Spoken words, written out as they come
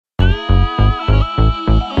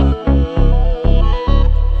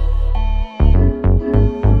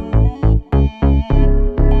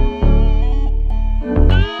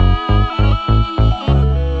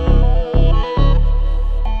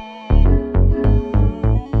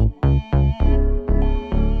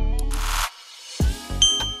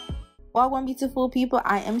Welcome, beautiful people.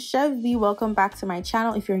 I am Chev. Welcome back to my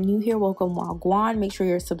channel. If you're new here, welcome. GWAN. Make sure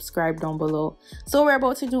you're subscribed down below. So we're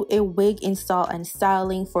about to do a wig install and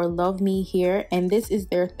styling for Luvme here, and this is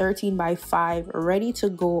their 13x5 ready to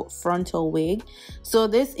go frontal wig. So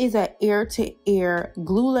this is an ear-to-ear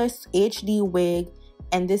glueless HD wig,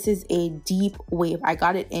 and this is a deep wave. I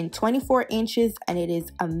got it in 24 inches and it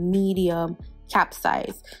is a medium cap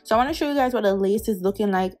size. So I want to show you guys what the lace is looking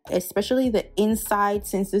like, especially the inside,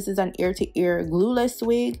 since this is an ear-to-ear glueless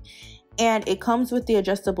wig, and it comes with the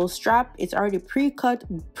adjustable strap. It's already pre-cut,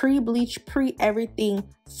 pre-bleached, pre-everything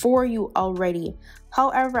for you already.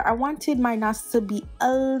 However, I wanted my knots to be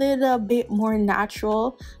a little bit more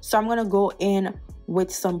natural, so I'm gonna go in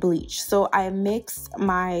with some bleach. So I mixed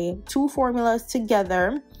my two formulas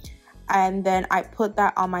together, and then I put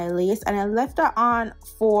that on my lace, and I left it on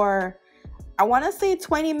for, I want to say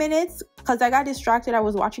 20 minutes because I got distracted. I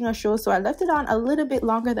was watching a show, so I left it on a little bit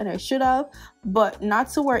longer than I should have, but not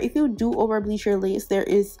to worry. If you do over bleach your lace, there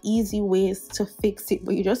is easy ways to fix it,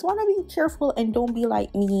 but you just want to be careful and don't be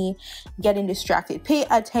like me getting distracted. Pay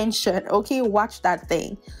attention, okay? Watch that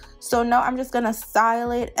thing. So now I'm just gonna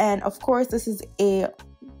style it, and of course this is a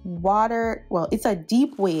water, well, it's a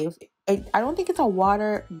deep wave. I don't think it's a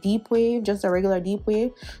water deep wave, just a regular deep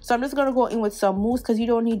wave. So I'm just gonna go in with some mousse because you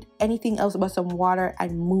don't need anything else but some water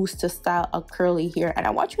and mousse to style a curly hair. And I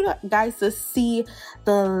want you guys to see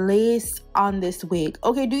the lace on this wig.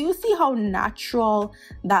 Okay, do you see how natural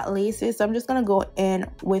that lace is? So I'm just gonna go in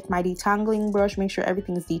with my detangling brush, make sure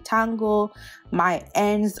everything is detangled, my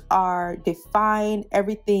ends are defined,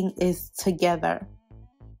 everything is together.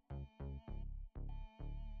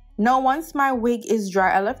 Now, once my wig is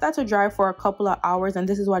dry, I left that to dry for a couple of hours, and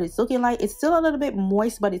this is what it's looking like. It's still a little bit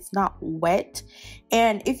moist, but it's not wet.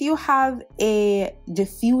 And if you have a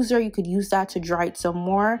diffuser, you could use that to dry it some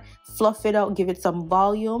more, fluff it out, give it some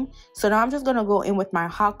volume. So now I'm just gonna go in with my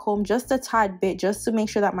hot comb just a tad bit, just to make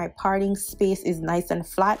sure that my parting space is nice and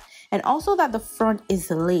flat, and also that the front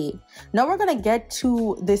is laid. Now we're gonna get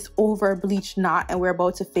to this over bleached knot, and we're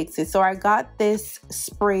about to fix it. So I got this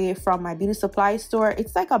spray from my beauty supply store.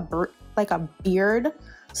 It's like a beard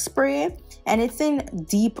spray, and it's in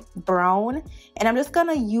deep brown, and I'm just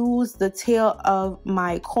gonna use the tail of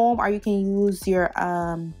my comb, or you can use your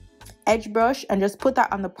edge brush and just put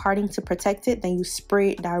that on the parting to protect it. Then you spray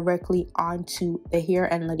it directly onto the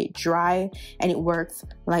hair and let it dry, and it works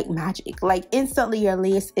like magic. Like instantly your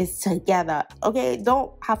lace is together. Okay,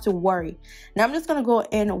 don't have to worry. Now I'm just gonna go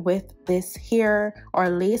in with this hair or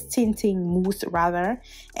lace tinting mousse rather,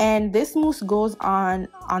 and this mousse goes on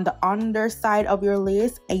the underside of your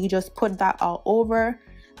lace, and you just put that all over.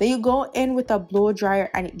 Then you go in with a blow dryer,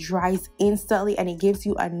 and it dries instantly, and it gives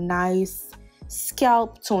you a nice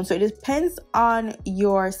scalp tone. So it depends on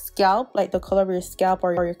your scalp, like the color of your scalp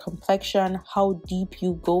or your complexion, how deep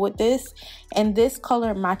you go with this, and this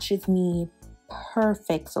color matches me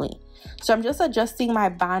perfectly. So I'm just adjusting my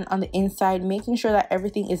band on the inside, making sure that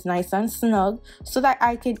everything is nice and snug so that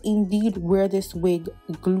I can indeed wear this wig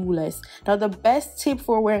glueless. Now the best tip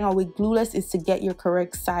for wearing a wig glueless is to get your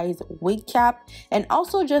correct size wig cap, and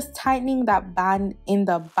also just tightening that band in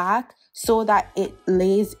the back so that it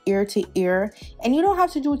lays ear to ear, and you don't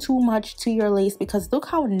have to do too much to your lace because look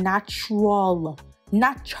how natural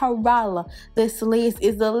this lace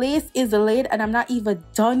is. The lace is laid, and I'm not even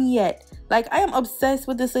done yet. Like, I am obsessed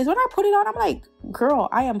with this lace. When I put it on, I'm like, girl,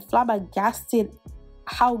 I am flabbergasted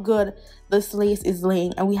how good this lace is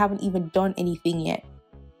laying, and we haven't even done anything yet.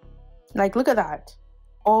 Like, look at that.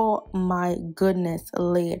 Oh my goodness,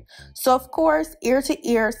 laid. So of course, ear to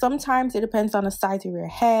ear, sometimes it depends on the size of your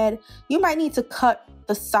head. You might need to cut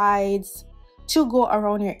the sides to go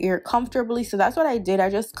around your ear comfortably. So that's what I did.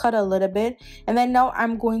 I just cut a little bit, and then now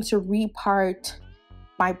I'm going to repart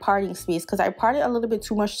my parting space because I parted a little bit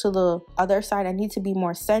too much to the other side. I need to be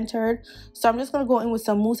more centered. So I'm just going to go in with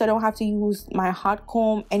some mousse. I don't have to use my hot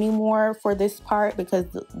comb anymore for this part because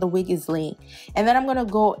the wig is laying. And then I'm going to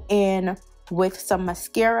go in with some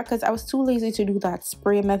mascara because I was too lazy to do that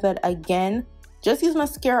spray method again. Just use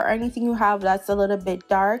mascara or anything you have that's a little bit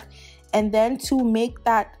dark. And then to make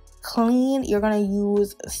that clean, you're gonna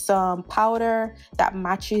use some powder that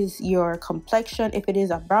matches your complexion. If it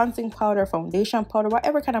is a bronzing powder, foundation powder,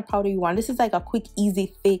 whatever kind of powder you want. This is like a quick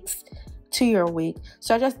easy fix to your wig.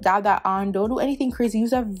 So I just dab that on. Don't do anything crazy.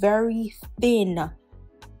 Use a very thin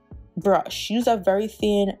brush. Use a very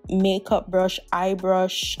thin makeup brush,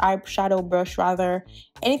 eyeshadow brush rather.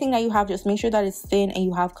 Anything that you have, just make sure that it's thin and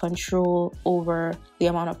you have control over the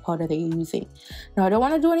amount of powder that you're using. Now, I don't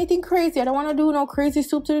want to do anything crazy. I don't want to do no crazy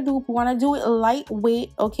soup to the dupe. We want to do it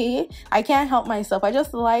lightweight, okay? I can't help myself. I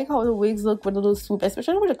just like how the wigs look with a little swoop,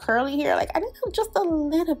 especially with the curly hair. Like, I need just a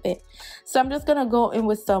little bit. So I'm just going to go in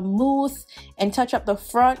with some mousse and touch up the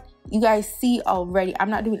front. You guys see already,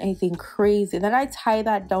 I'm not doing anything crazy. Then I tie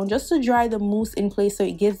that down just to dry the mousse in place so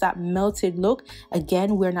it gives that melted look.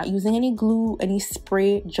 Again, we're not using any glue, any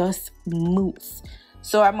spray, just mousse.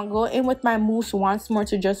 So I'm gonna go in with my mousse once more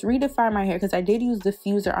to just redefine my hair, because I did use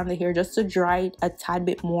diffuser on the hair just to dry it a tad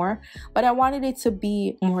bit more, but I wanted it to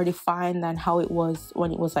be more defined than how it was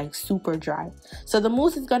when it was like super dry. So the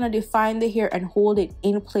mousse is gonna define the hair and hold it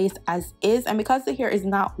in place as is, and because the hair is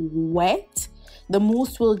not wet, the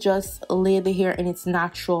mousse will just lay the hair in its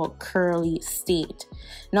natural curly state.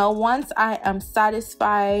 Now, once I am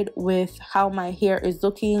satisfied with how my hair is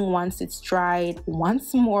looking, once it's dried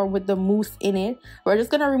once more with the mousse in it, we're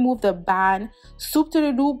just gonna remove the band, swoop to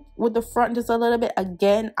the loop with the front just a little bit.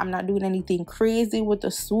 Again, I'm not doing anything crazy with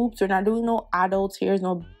the swoops. We're not doing no adult hairs,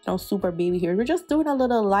 no super baby hair. We're just doing a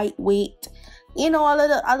little lightweight, you know, a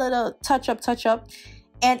little touch up.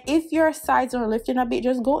 And if your sides are lifting a bit,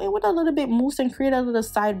 just go in with a little bit mousse and create a little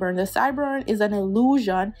sideburn. The sideburn is an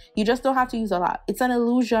illusion. You just don't have to use a lot. It's an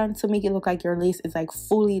illusion to make it look like your lace is like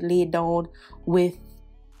fully laid down with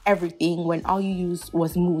everything when all you used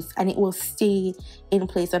was mousse, and it will stay in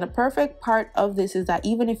place. And the perfect part of this is that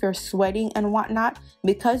even if you're sweating and whatnot,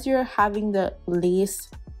 because you're having the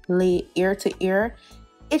lace lay ear to ear,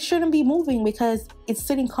 it shouldn't be moving because it's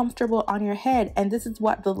sitting comfortable on your head. And this is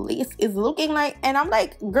what the lace is looking like. And I'm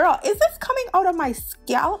like, girl, is this coming out of my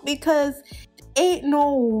scalp? Because ain't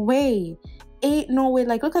no way.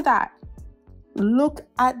 Like, look at that. Look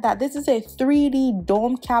at that. This is a 3D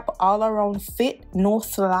dome cap all around fit, no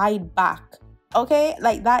slide back. Okay,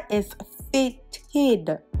 like that is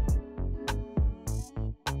fitted.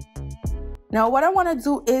 Now what I want to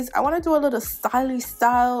do is I want to do a little stylish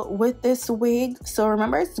style with this wig. So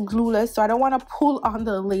remember, it's glueless, so I don't want to pull on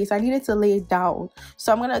the lace. I need it to lay down.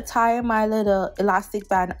 So I'm going to tie my little elastic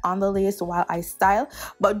band on the lace while I style.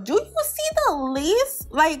 But do you see the lace?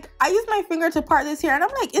 Like, I use my finger to part this hair and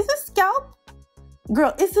I'm like, is this scalp?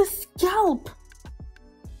 Girl, is this scalp?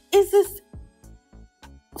 Is this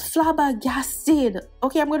flabbergasted?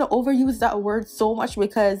 Okay, I'm going to overuse that word so much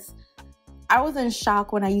because I was in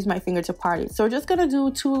shock when I used my finger to part it. So we're just gonna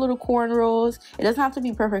do 2 little cornrows. It doesn't have to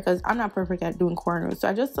be perfect because I'm not perfect at doing cornrows. So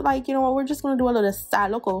I just like, you know what, we're just gonna do a little style,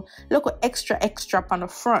 look extra on the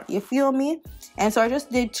front, you feel me? And so I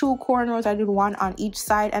just did 2 cornrows. I did 1 on each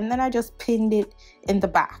side and then I just pinned it in the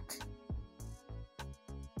back.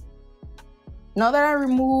 Now that I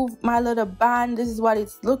remove my little band, this is what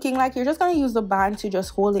it's looking like. You're just going to use the band to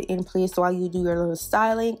just hold it in place while you do your little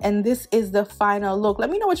styling. And this is the final look. Let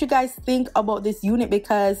me know what you guys think about this unit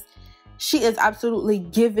because she is absolutely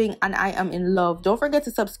giving and I am in love. Don't forget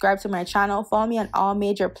to subscribe to my channel. Follow me on all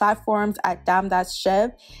major platforms at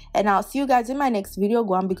Chev. And I'll see you guys in my next video.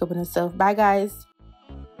 Go and pick up on yourself. Bye, guys.